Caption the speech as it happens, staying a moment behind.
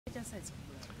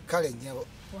kale nnyabo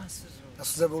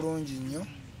nasuze bulungi nnyo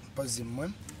mpozi mmwe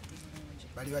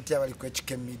bali batya bali ku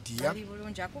HK Media bali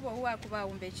bulungi akuba huwa akuba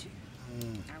awumbe ki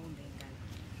awumbe ngala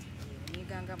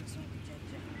niganga muzungu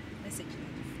jajja message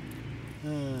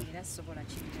era sobola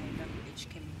kibitaika ku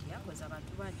HK Media koza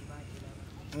abantu bangi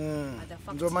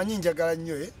bagiraba ndo manyi njagala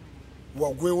nnyo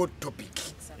wagwewo topic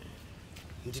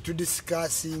nti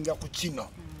tudiscussinga ku kino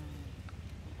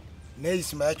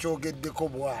neisima yakyogeddeko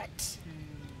bwati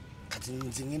kati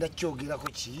nze ngenda kyogerako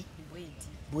ki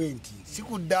Bwenti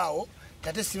sikuddaawo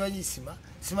tate simanyi isima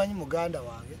simanyi muganda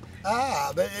wange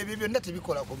ebyo byonna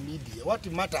tebikola ku media. What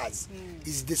matters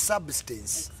is the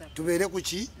substance. Tubeere ku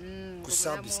ki ku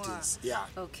substance. Yeah.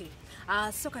 Okay.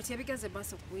 So kati yabigaze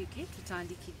baso ku wiki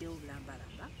tutandikidde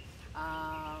obulambalamba.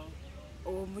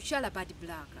 Omukyala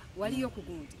Badblack waliyo ku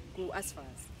gundi ku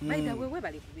asfas. By the way we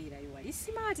bali kubeera yo wali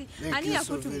smart. Ani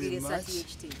yakutubire sati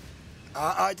HT.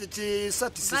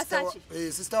 Sati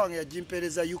sister wange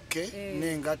yajimpereza UK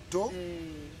nengato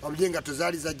obujengato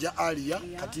zali zajja alia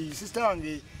kati sister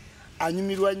wange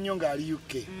anyumirwa nnyo nga ali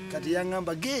UK kati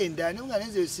yangamba genda nenga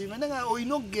neze sima nenga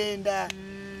oyino genda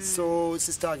so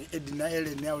sister wange Edna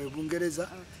Ellen yawe Bungereza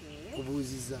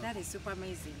kubuziza. That is super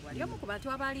amazing. Waliyo mu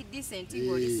kubantu abali decent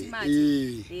ngoli smart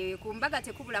kumbaga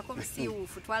tekubulako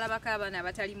musiufu twalabaka abana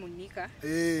abatali munnika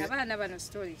abana bano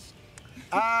storage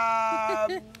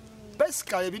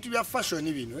basically ebintu bya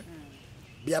fashion bino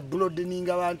bya broadening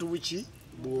abantu buki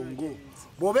bwongo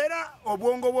bobera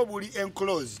obwongo bwo buli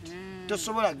enclosed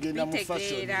tosobola genda mu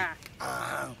fashion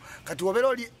kati obera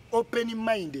oli open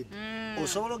minded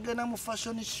osobola genda mu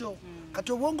fashion show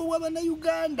kati obwongo bw'abana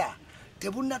Uganda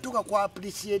tebunatuka ku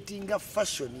appreciating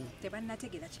fashion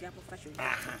tebannategera kigambo fashion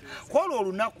kwalo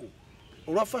olunaku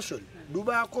olwa fashion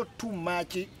lubaako too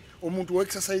much omuntu wa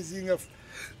exercising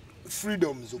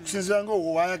freedoms okusinzira nga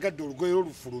owayagadde olugoye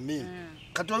olufulumi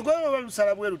kati olugoye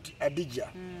olusala bweru adija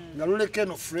nga luleka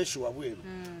eno fresh wabweru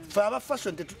fe aba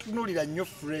fashion tetutunulira nnyo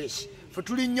fresh fe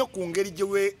tuli nnyo ku ngeri gye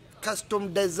we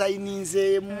custom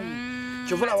designinzeemu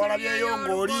kyovula walabyeyo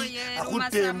ng'oli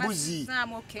akutte embuzi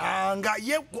nga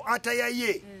ye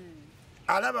atayaye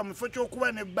alaba mufo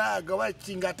ky'okuba ne baaga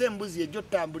wakinga ate embuzi ejjo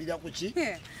tambulira ku ki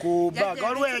ku baaga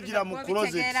waliwo yagira mu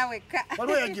closet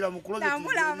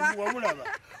wamulaba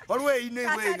waliwo eyina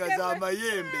engoye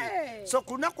z'amayembe so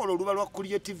ku lunaku olwo oluba lwa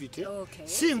creativity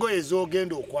si ngoye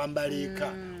ez'ogenda okwambala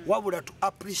eka wabula to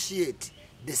appreciate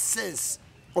the sense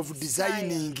of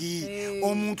designing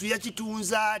omuntu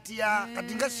yakitunza atya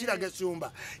kati nga Shiraga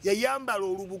Sumba yayambala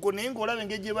olubugo naye ng'olaba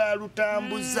engeri gye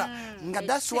balutambuza nga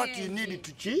that's what you need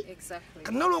to ki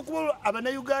kanalo okuba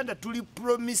abannayuganda tuli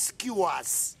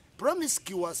promiscuous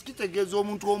kitegeeza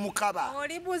omuntu omukaba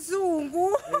oli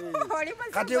buzungu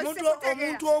kati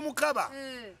omuntu omukaba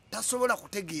tasobola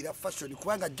kutegeera fashion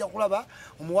kubanga ajja kulaba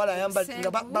omuwala ayambala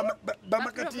nga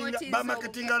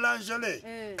bamaketinga lingerie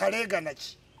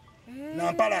kaleeganaki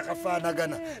nampala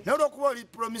akafaanagana naye olwokuba oli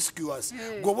promiscuous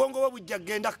gobwongo bwe bujja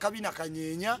genda kabina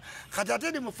kanyeenya kati ate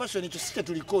ndi mu fashion ekyo si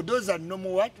kyetuliko those are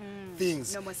normal what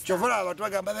things kyovola abantu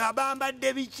bagamba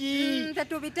bambadde biki era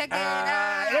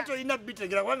tolina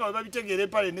bitegeera kubanga we babitegeera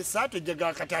empale n'essaati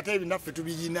ejjagala kati ate ebinaffe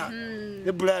tubiyina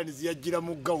ne Brian ziyajjira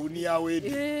mu gawuni yaweedi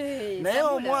naye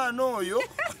omwana oyo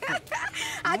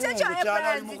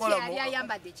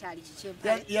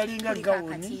yalinga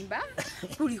gawuni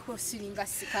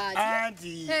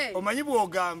anti omanyi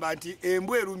bw'ogamba nti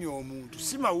embwa erumya omuntu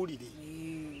si mawulire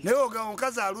naye ogamba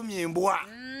omukazi alumya embwa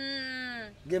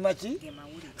gemaki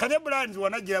kati Brian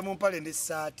wanajjira mu mpale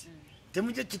n'essaati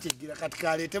temujja kitegeera kati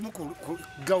kaleetemu ku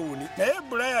gawuni naye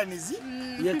Brian's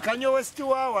yekanyo west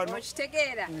wa wano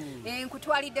okitegeera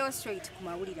nkutwaliddewo straight ku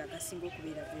mawulire agasinga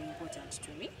okubeera very important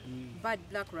to me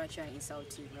Badblack Racha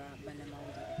insulting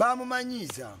banamawulire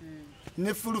bamumanyiiza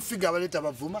ne full figure abaleta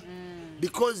bavuma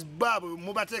because babu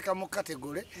mubateeka mu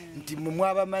category nti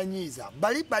mwabamanyiiza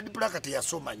bali Badblack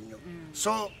teyasoma nnyo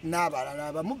so n'abalala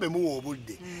abamu be muwa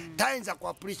obudde tayinza ku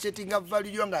appreciating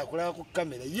value nga akolera ku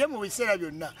kamera ye mu biseera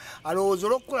byonna alowooza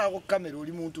olw'okukolera ku kamera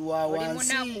oli muntu wa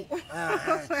wansi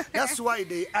that's why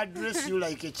they address you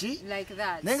like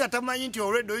that naye nga tamanyi nti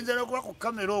already oyinza n'okuba ku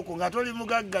kamera okwo nga toli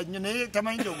mugagga nnyo naye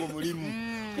tamanyi nti ogwo mulimu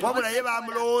wabula ye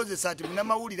bamulowoozesa ati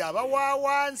munnamawulire aba wa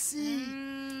wansi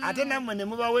ate nammwe ne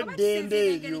mubawa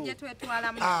eddembe eryo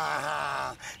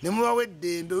ne mubawa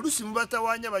eddembe oluusi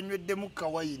mubatawanya banyweddemu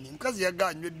kawayini mukazi yaga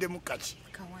anywedemu kaki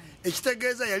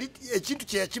ekitegeeza yali ekintu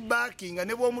kye yakibaakinga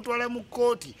ne bw'omutwala mu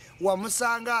kkooti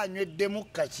wamusanga anywedemu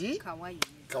kaki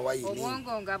kawaii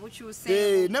obwongo nga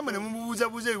bukyuse namwe ne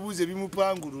mumubuuzabuuza ebibuuzo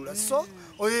ebimupangulula so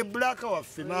oyo black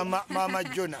waffe mama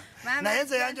Jona naye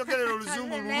nze yanjogerera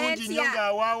oluzungu lulungi nnyo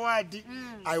ng'awa award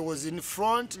I was in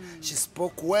front she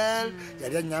spoke well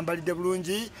yali anyambalidde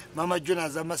bulungi mama Jona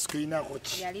azama screen ako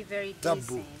ki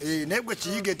tabu naye gwe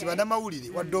kiyiga nti bannamawulire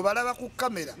wadde obalaba ku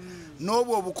kamera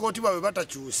n'obwo obukooti bwabwe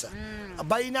batakyusa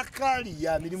balina kaali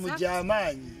ya mirimu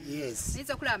gy'amaanyi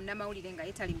nza okulaba munnamawulire nga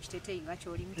yetali mu kiteteeyi nga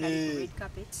kyoli mutali ku red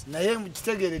carpet naye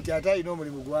kitegeere nti ate alina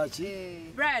omulimu gwaki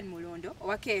Brian Mulondo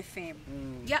owa KFM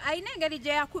alina engeri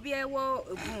gye yakubyewo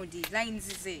gundi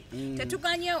lines ze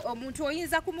tetuganye omuntu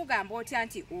oyinza kumugamba otya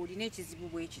nti olina ekizibu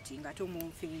bwekiti nga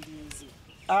tomunfindinzi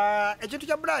ekintu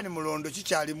kya Brian Mulondo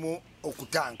kikyalimu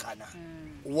okutankana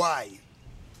why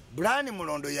Brian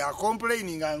Mulondo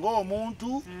yakomplaininga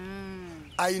ng'omuntu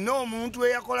ayina omuntu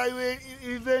eyakolayo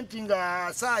event nga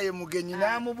Saha mugenyi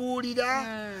n'amubuulira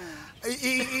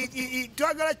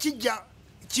twagala kijja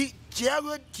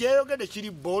kyeyogedde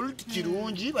kiri bold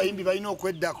kirungi bayimbi balina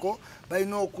okweddako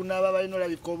balina okunaba balina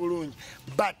olabika obulungi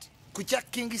but ku kya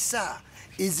King Saha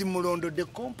is Mulondo the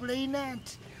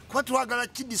complainant kuba twagala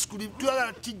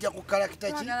twagala kijja ku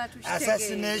character ki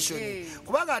assassination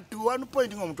kubanga at one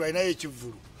point ng'omuntu alinayo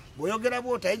ekivulu bw'oyogera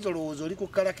bw'oti ayinza olowooza oli ku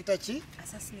character ki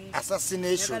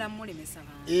assassination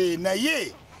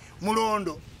naye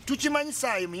Mulondo tukimanyi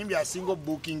Saha muyimbi asinga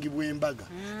obooking bw'embaga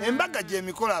embaga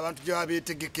gy'emikolo abantu gye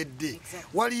babeetegekedde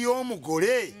waliyo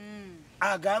omugole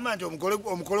agamba nti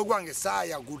omukolo gwange Saha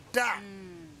yagutta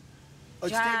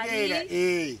okitegeera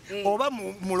oba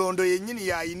Mulondo yennyini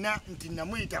yayina nti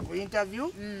namuyita ku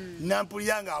interview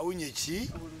nampulira ng'awunye ki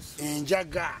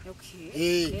enjaga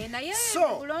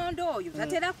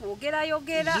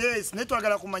yes naye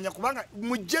twagala kumanya kubanga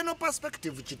mu general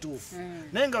perspective kituufu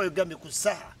naye nga wegambye ku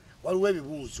Saha waliwo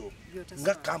ebibuuzo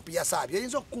nga kampu ya Saha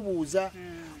byeyinza okukubuuza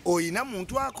oyina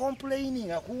muntu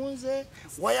acomplaining akunze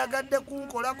wayagadde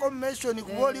kunkolako mention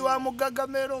kuba oli wa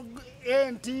mugagamero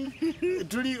enti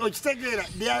tuli okitegeera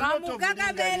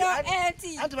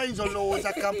anti bayinza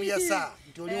olowooza kampu ya Saha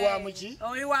nti oli wa muki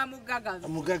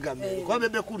mugagamero kuba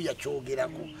Bebekulu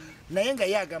yakyogerako naye nga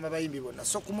yagamba bayimbi bonna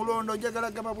so ku Mulondo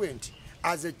njagala gamba Bwenti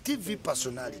as a TV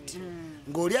personality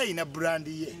ng'oli ayina brand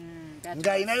ye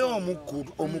ng'ayinayo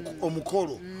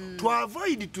omukolo to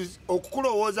avoid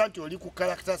okukulowooza nti oli ku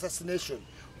character assassination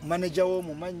manager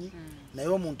w'omumanyi naye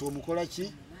omuntu omukola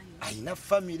ki ayina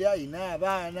family ayina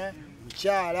abaana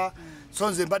mukyala so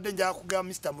nze mbadde njala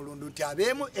kugamba Mr. Mulondo nti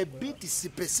abeemu a bit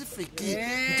specific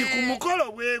nti ku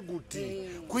mukolo bwe guti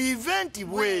ku event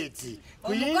bweti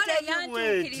ku interview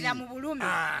bweti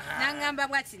n'angamba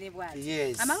bwati ne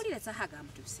bwati amawulire Saha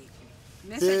gamutuuseeko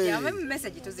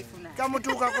message tuzifuna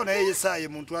kamutuukako naye Saha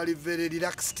muntu ali very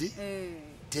relaxed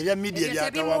tebya media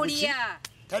byatawabuki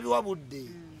tabiwabudde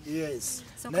yes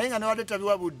naye nga newadde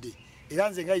tabiwabudde era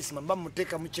nze nga Isima mba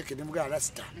muteeka mu cheke ne mugala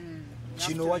rasta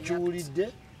kino wakiwulidde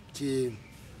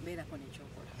mbeerako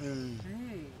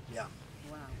nekyokola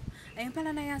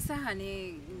empalana ya Saha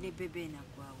ne Bebe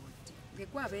nagwawodde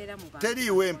gegwabeera mu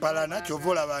teriiwo empalana kyova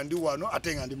olaba ndi wano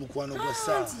ate nga ndi mukwano gwa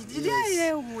Saha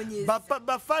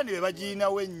bafaani be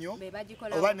bagirinawo ennyo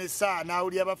oba ne Saha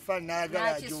n'awulira bafaani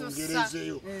n'ayagala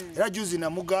agyongerezeyo era juzi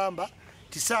namugamba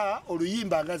ti Saha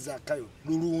oluyimba nga Zaakayo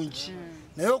lulungi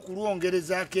naye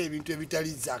okulwongerezaako ebintu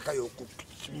ebitali Zaakayo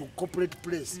mu corporate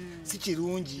place si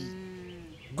kirungi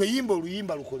gwe yimba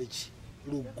oluyimba lukole ki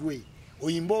luggwe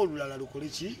oyimba olulala lukole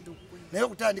ki naye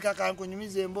okutandika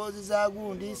kankunyumiza emboozi za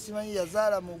gundi simanyi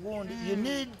yazaala mu gundi you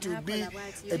need to be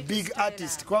a big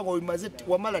artist kubanga oyimaze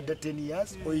wamala dda 10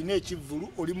 years oyina ekivulu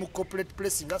oli mu corporate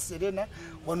place nga Serena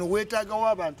wano weetaagawo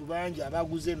abantu bangi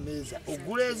abaguze emmeeza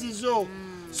ogula ezizo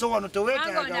so wano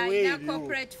teweetaaga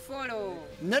weebyo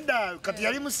nedda kati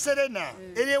yali mu Serena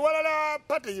eri ewalala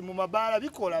pate mu mabaala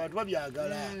bikola abantu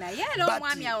babyagala naye era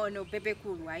omwami ono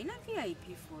Bebekulu alina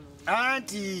VIP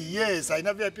anti yes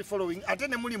alina VIP following ate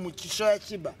ne muli mu kisho ya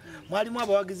Kiba mwalimu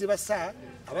abawagizi ba Saha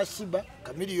abashiba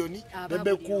kamiliyoni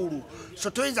Bebekulu so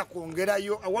toyinza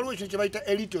kwongerayo waliwo ekintu kye bayita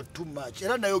a little too much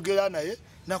era nayogera naye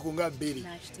nakunga beri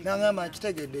nangamba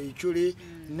kitegedde ikyuli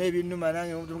n'ebinuma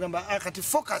nange mugamba akati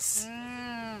focus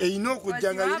eyina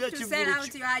okujjanga biri ekivulu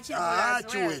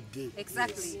kiwedde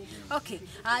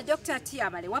Dr.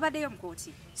 Tiamale wabaddeyo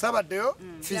mukooti sabaddeyo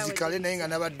physically naye nga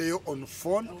nabaddeyo on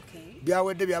phone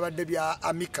byawedde byabadde bya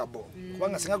amicable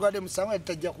kubanga singa gwadde musango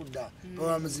tajja kudda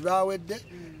abamuzi bawedde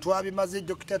twabimaze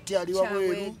Dr. T ali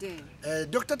wabweru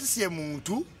Dr. T siye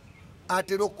muntu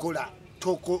atera okukola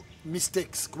toko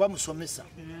mistakes kuba musomesa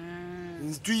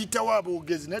tuyitawo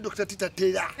aboogezi naye Dr. T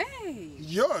tatera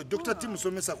yo Dr. Tim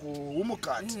somesa ku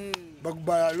Umukat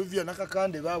bagba Luvia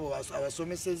nakakande babo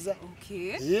abasomeseza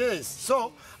yes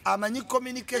so amanyi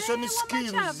communication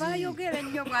skills abayogera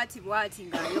nnyo bwati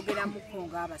nga ayogera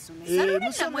mukonga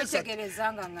abasomesa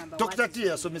mwetegerezanga ngamba Dr.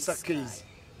 T asomesa case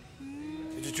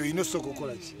ekyo ino soko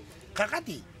kola ki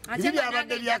kakati bibi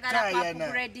abadde byakayana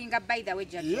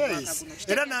yes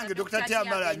era nange Dr. T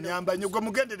amala nyamba nyogo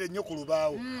mugendere nnyo ku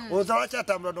lubaawo oza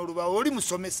wakyatambula n'olubaawo oli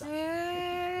musomesa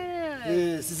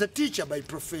yes he's a teacher by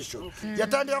profession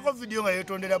yatandikako video nga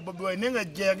yetondera Bobi Wine nenga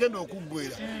je yagenda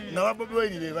okuggwera na Bobi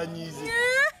Wine be banyize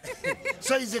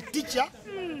so he's a teacher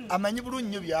amanyi bulungi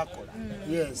nnyo byakola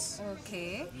yes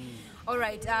okay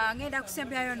alright ngenda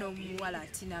kusembyayo n'omuwala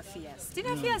Tina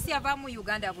Fierce yava mu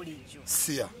Uganda bulijjo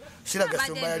Shiraga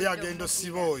Chomba yali agenda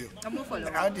osiba oyo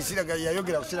andi Shiraga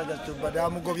yayogera ku Shiraga Chomba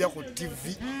namugobya ku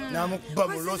TV namukuba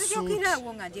mu lawsuit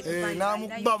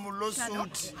namukuba mu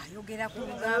lawsuit ayogera ku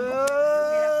lugambo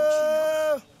ayogera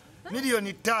ku kino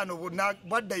milioni 5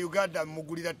 bwadda Uganda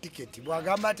mugulira ticket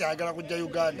bwagamba ati agala kujja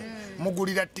Uganda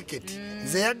mugulira ticket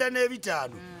nze yadda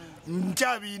n'ebitaano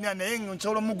nchabiina naye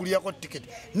nsobola mugulirako ticket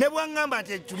ne bwangamba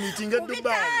ati to meeting e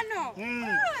Dubai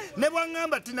ne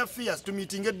bwangamba Tina Fierce to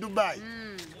meeting e Dubai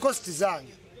cost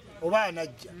zange oba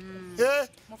anajja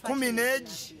 10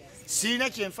 sina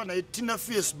kyenfa naye Tina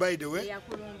Fierce by the way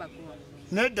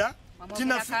nedda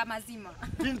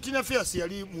Tina Fierce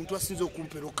yali muntu asinze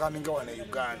okumpera okaminga wana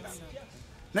Uganda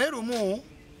naye lumu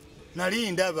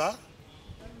nali ndaba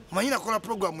manyi nakola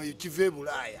program ekiva e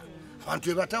Bulaaya abantu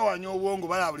bebatawanya obwongo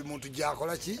bala buli muntu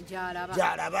gyakola ki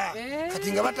gyalaba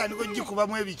kati nga batandika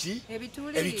ogikubamu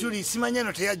ebituli simanya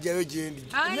eno teyajjayo gyendi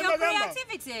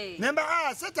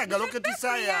nemba setaga rocket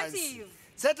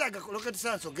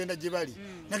science ogenda gye bali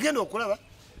nagenda okulaba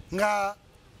nga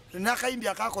nakayimbi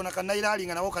akakona kanairaali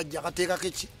nga nawo kajja kateekako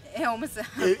eki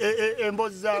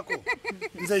emboozi zaako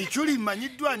nze ikyuli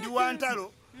mmanyiddwa ndi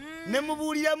wantalo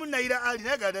nemubuuliramu Naira Ali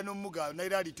nagada n'omuga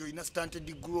Naira Ali toyina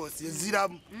stunted growth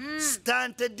eziramu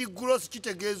stunted growth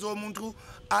kitegeeza omuntu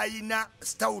ayina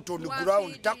stout on the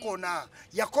ground takona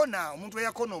yakona omuntu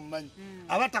yakona omumanyi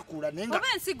abatakula nenga oba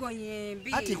ensigo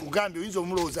yembi ati kugambye oyinza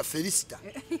omulowooza Felicita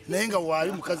naye nga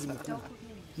waali mukazi mukulu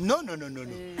no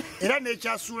era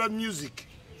nekyasuula music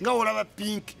nga olaba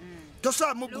Pink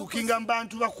tosobola mubuukinga mu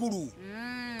bantu bakulu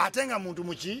ate nga muntu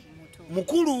muki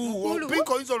mukulu Pink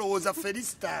oyinza olowooza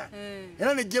Felicita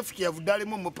era ne Jeff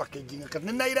kyavudalemu mu packaging kati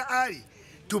ne Naira Ali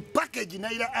to package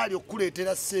Naira Ali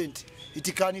okuleetera sente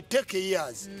it can take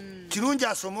years kirungi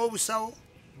asoma obusawo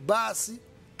basi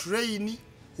train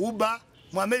Uber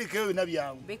mu America yo bina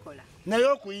byangu naye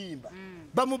okuyimba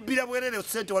bamubbira bwerere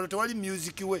sente wano tewali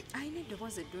music we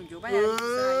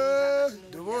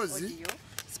dobozi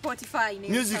Spotify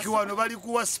music wano bali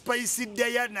kuwa Spice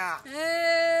Diana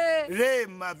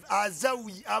Rema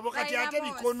Azawi abo kati ate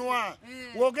bikonwa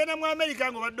wogenda mu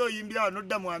America ngo badde oyimbira wano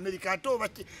dda mu America ate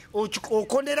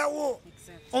okonderawo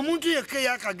omuntu yeke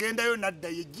yakagendayo nadda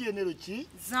yejiye nero ki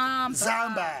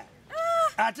Zamba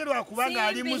ate lwakubanga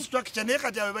ali mu structure naye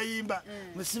kati abe bayimba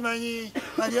musimanyi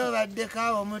baliyo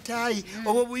baddeka omutayi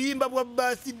obwo buyimba bwa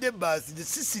birthday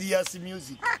si serious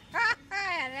music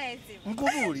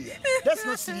nkubuulira that's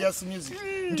not serious music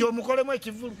nti omukolemu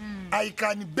ekivulu I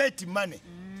can bet money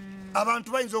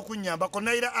abantu bayinza okunyambako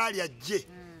Naira Ali ajje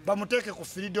bamuteeke ku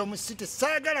Freedom City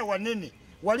saagala wanene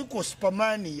wali ku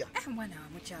Supermania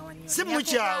si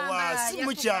mukyawa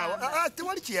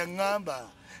tewali kyeyaŋŋamba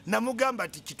namugamba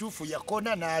ati kituufu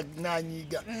yakona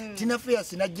nanyiga Tina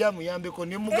Fierce najja muyambeko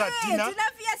nemugamba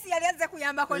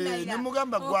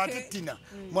gwate Tina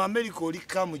mu America oli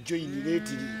kamu join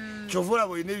lately kyovula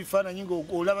bwine ebifaananyi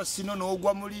ng'olaba sino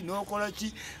n'ogwa muli n'okola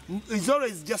ki is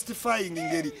always justifying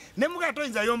engeri nemuga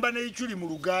toyinza yomba n'ekyuli mu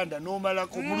Luganda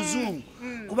n'omalako mu Luzungu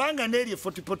kubanga n'eri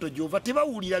efotipoto gyova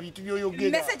tebawulira bintu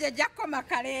by'oyogera message ejjakoma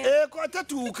kale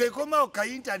tatuuka ekomawo ka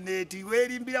internet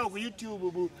weerimbirawo ku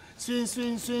YouTube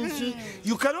swing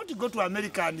you cannot go to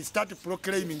America and start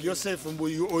proclaiming yourself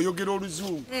oyogera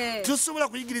Oluzungu tusobola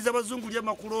kuyigiriza abazungu lya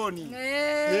makuloni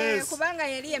kubanga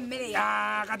yali emmere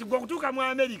kati gwe kutuuka mu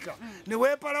America ne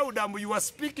weepalawuda mbu you are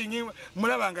speaking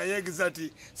mulaba nga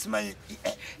yeegizati simanyi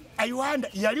ayiwanda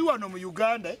yali wano mu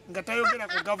Uganda nga tayogera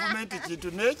ku gavumenti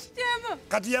kintu neki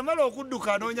kati yamala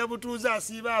okudduka anoonya butuuze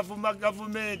asiiba avuma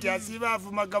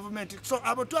gavumenti so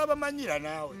abo twabamanyira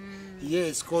naawe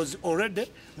yes cause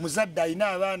already muzadde ayina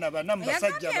abaana bana mu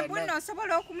basajja bana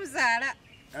osobola okumuzaala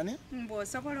ani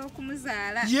osobola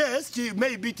okumuzaala yes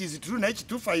maybe it is true naye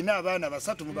kituufu ayina abaana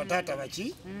basatu mu bataata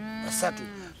baki basatu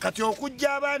kati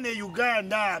okujja abaana e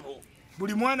Uganda abo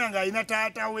buli mwana ng'ayina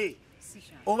taata we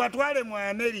obatwale mu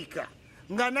America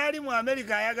nga naali mu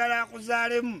America ayagala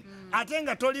akuzaalemu ate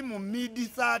nga toli mu mid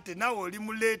 30 nawe oli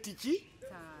mu late ki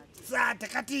 30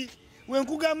 kati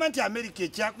wenkugamba nti America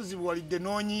ekyakuzibuwalidde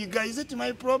n'onyiiga is it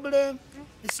my problem?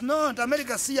 It's not.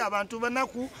 America si abantu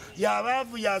banaku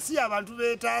yabaavu yasi abantu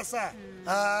beetaasa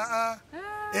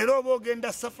era oba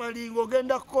ogenda safari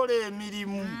ogenda kukola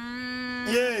emirimu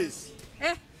yes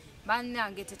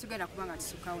bannange tetugenda kubanga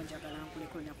tusukawo njagala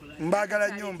nkuleko olunaku lwa mbaagala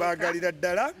nnyo mbaagalira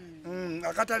ddala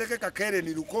akataleke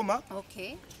kakeereni lukoma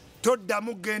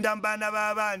toddamu kugenda mu baana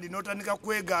b'abandi n'otandika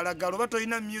kwegaalagala oba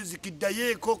tolina music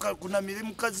ddayeeko kunamire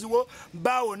mukazi wo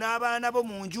baawo n'abaana bo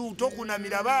mu nju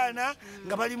tokunamira baana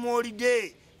nga bali mu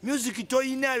holiday music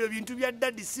toyina ebyo bintu bya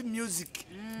daddy si music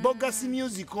boga si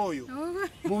music oyo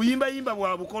buyimbayimba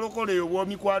bwa bukolokolo eyo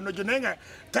bw'omikwano gyo naye nga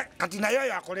kati naye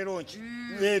oyo akolera nki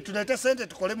tuleete sente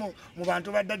tukole mu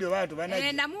bantu ba daddy oba bantu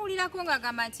banaye namuwulirako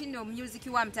ng'agamba nti no music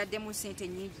wamutaddemu sente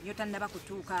nyingi nyo tannaba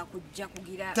kutuuka kujja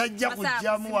kugira tajja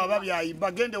kujjamu aba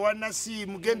byayimba gende wa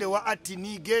Nasimu gende wa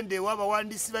Atini gende wa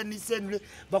bawandiisi ba Nisenule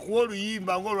bakuwa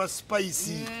oluyimba ng'olwa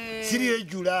Spice siri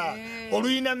ejula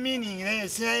oluyina meaning naye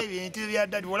sinaye ebintu bya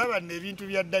daddy olaba n'ebintu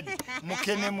bya daddy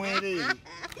mukene mwereere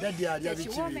daddy alya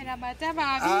biki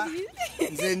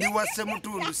nze ndi wa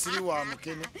Ssemutundu siri wa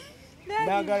mukene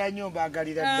mbaagala nnyo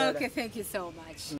mbaagalira ddala. Okay, thank you so much.